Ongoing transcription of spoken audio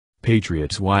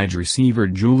Patriots wide receiver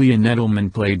Julian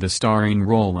Edelman played the starring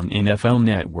role in NFL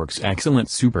Network's excellent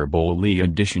Super Bowl-y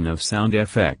edition of Sound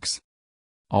FX.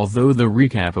 Although the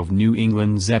recap of New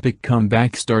England's epic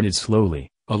comeback started slowly,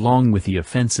 along with the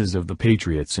offenses of the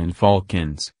Patriots and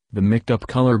Falcons, the mixed-up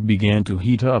color began to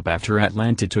heat up after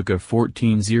Atlanta took a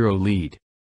 14-0 lead.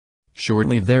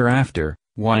 Shortly thereafter,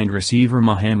 wide receiver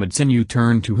Mohamed Sanu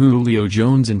turned to Julio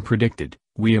Jones and predicted,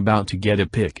 "We about to get a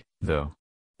pick, though.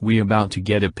 We about to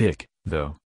get a pick,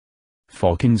 though."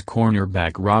 Falcons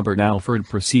cornerback Robert Alford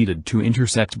proceeded to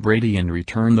intercept Brady and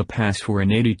return the pass for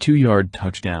an 82-yard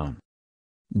touchdown.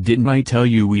 "Didn't I tell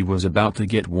you we was about to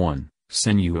get one?"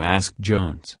 Sanu asked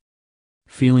Jones.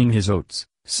 Feeling his oats,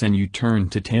 Sanu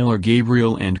turned to Taylor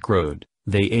Gabriel and crowed,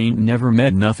 "They ain't never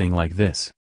met nothing like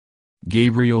this."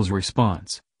 Gabriel's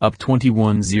response, up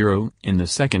 21-0 in the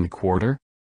second quarter?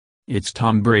 "It's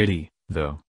Tom Brady,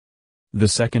 though." The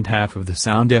second half of the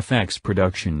Sound FX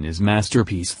production is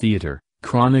masterpiece theater,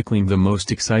 chronicling the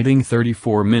most exciting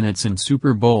 34 minutes in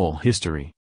Super Bowl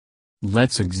history.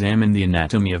 Let's examine the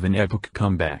anatomy of an epic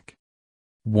comeback.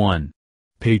 1.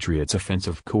 Patriots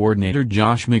offensive coordinator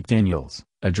Josh McDaniels,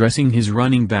 addressing his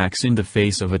running backs in the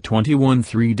face of a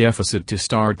 21-3 deficit to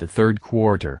start the third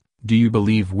quarter. "Do you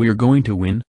believe we're going to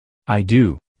win? I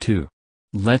do, too.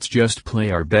 Let's just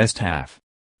play our best half.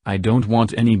 I don't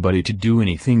want anybody to do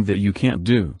anything that you can't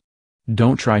do.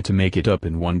 Don't try to make it up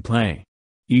in one play.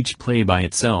 Each play by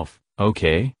itself,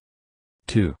 okay?"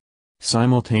 2.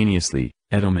 Simultaneously,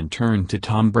 Edelman turned to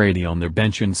Tom Brady on the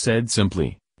bench and said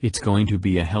simply, "It's going to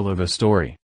be a hell of a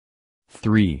story."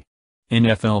 3.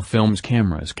 NFL Films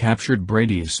cameras captured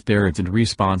Brady's spirited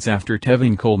response after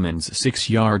Tevin Coleman's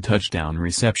 6-yard touchdown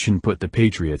reception put the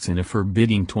Patriots in a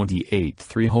forbidding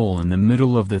 28-3 hole in the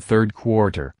middle of the third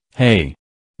quarter. "Hey!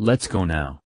 Let's go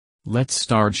now. Let's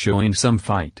start showing some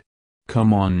fight.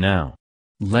 Come on now.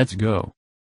 Let's go."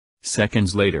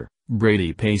 Seconds later,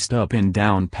 Brady paced up and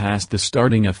down past the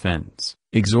starting offense,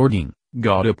 exhorting,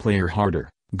 "Gotta play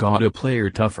harder, gotta play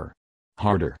tougher.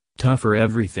 Harder, tougher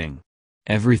everything.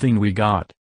 Everything we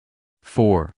got."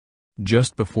 4.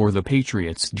 Just before the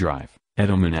Patriots' drive,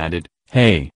 Edelman added,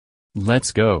 "Hey!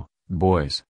 Let's go,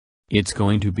 boys. It's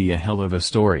going to be a hell of a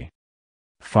story."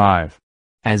 5.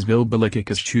 As Bill Belichick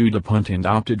eschewed a punt and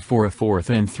opted for a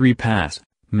 4th-and-3 pass,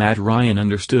 Matt Ryan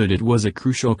understood it was a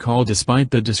crucial call despite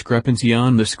the discrepancy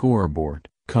on the scoreboard.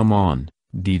 "Come on,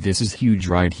 D, this is huge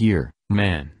right here,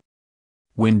 man."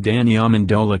 When Danny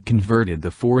Amendola converted the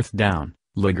 4th down,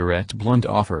 LeGarrette Blount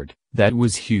offered, "That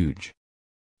was huge."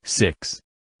 6.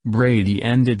 Brady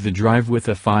ended the drive with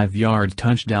a 5-yard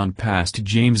touchdown pass to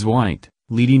James White,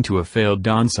 leading to a failed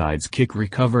onside kick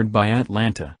recovered by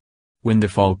Atlanta. When the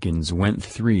Falcons went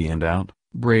 3 and out,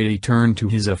 Brady turned to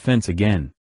his offense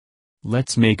again.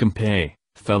 "Let's make 'em pay,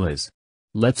 fellas.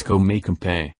 Let's go make 'em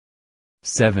pay."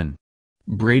 7.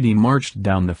 Brady marched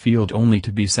down the field only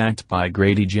to be sacked by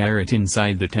Grady Jarrett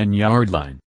inside the 10-yard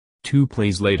line. 2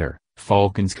 plays later,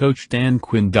 Falcons coach Dan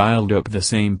Quinn dialed up the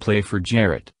same play for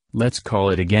Jarrett. "Let's call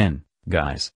it again,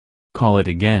 guys. Call it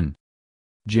again."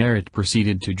 Jarrett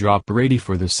proceeded to drop Brady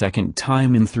for the second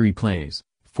time in 3 plays,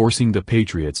 forcing the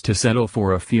Patriots to settle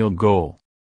for a field goal.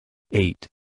 8.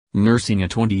 Nursing a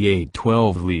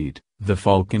 28-12 lead, the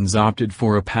Falcons opted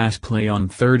for a pass play on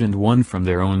 3rd and 1 from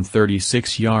their own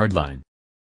 36-yard line.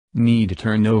 "Need a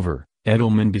turnover,"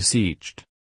 Edelman beseeched.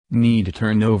 "Need a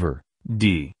turnover,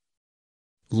 D."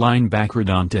 Linebacker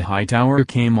Donta Hightower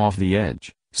came off the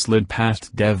edge, slid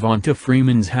past Devonta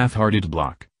Freeman's half-hearted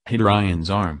block, hit Ryan's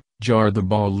arm, jarred the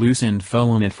ball loose and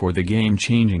fell on it for the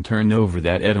game-changing turnover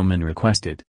that Edelman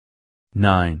requested.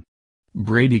 9.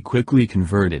 Brady quickly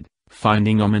converted,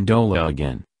 finding Amendola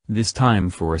again, this time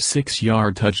for a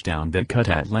 6-yard touchdown that cut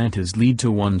Atlanta's lead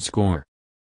to 1 score.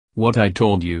 "What I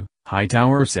told you,"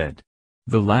 Hightower said.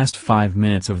 "The last 5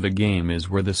 minutes of the game is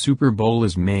where the Super Bowl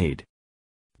is made."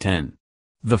 10.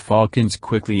 The Falcons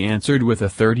quickly answered with a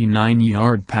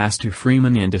 39-yard pass to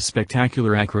Freeman and a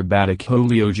spectacular acrobatic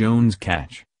Julio Jones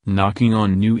catch, knocking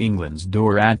on New England's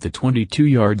door at the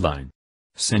 22-yard line.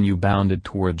 Sanu bounded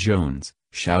toward Jones,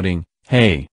 shouting,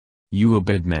 "Hey! You a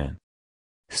bad man."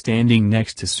 Standing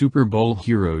next to Super Bowl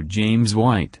hero James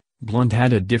White, Blount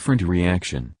had a different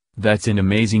reaction. "That's an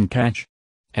amazing catch.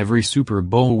 Every Super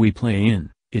Bowl we play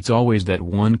in, it's always that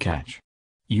one catch.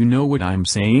 You know what I'm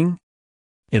saying?"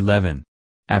 11.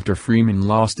 After Freeman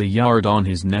lost a yard on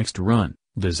his next run,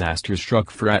 disaster struck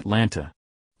for Atlanta.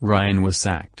 Ryan was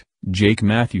sacked, Jake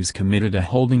Matthews committed a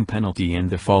holding penalty and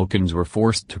the Falcons were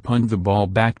forced to punt the ball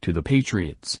back to the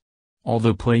Patriots.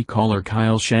 Although play caller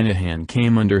Kyle Shanahan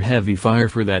came under heavy fire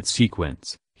for that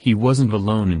sequence, he wasn't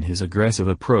alone in his aggressive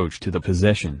approach to the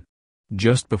possession.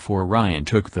 Just before Ryan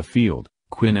took the field,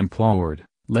 Quinn implored,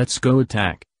 "Let's go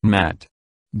attack, Matt.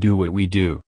 Do what we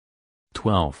do."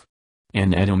 12.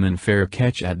 An Edelman fair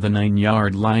catch at the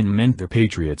 9-yard line meant the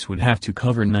Patriots would have to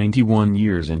cover 91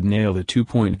 yards and nail the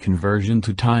two-point conversion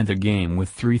to tie the game with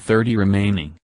 3:30 remaining.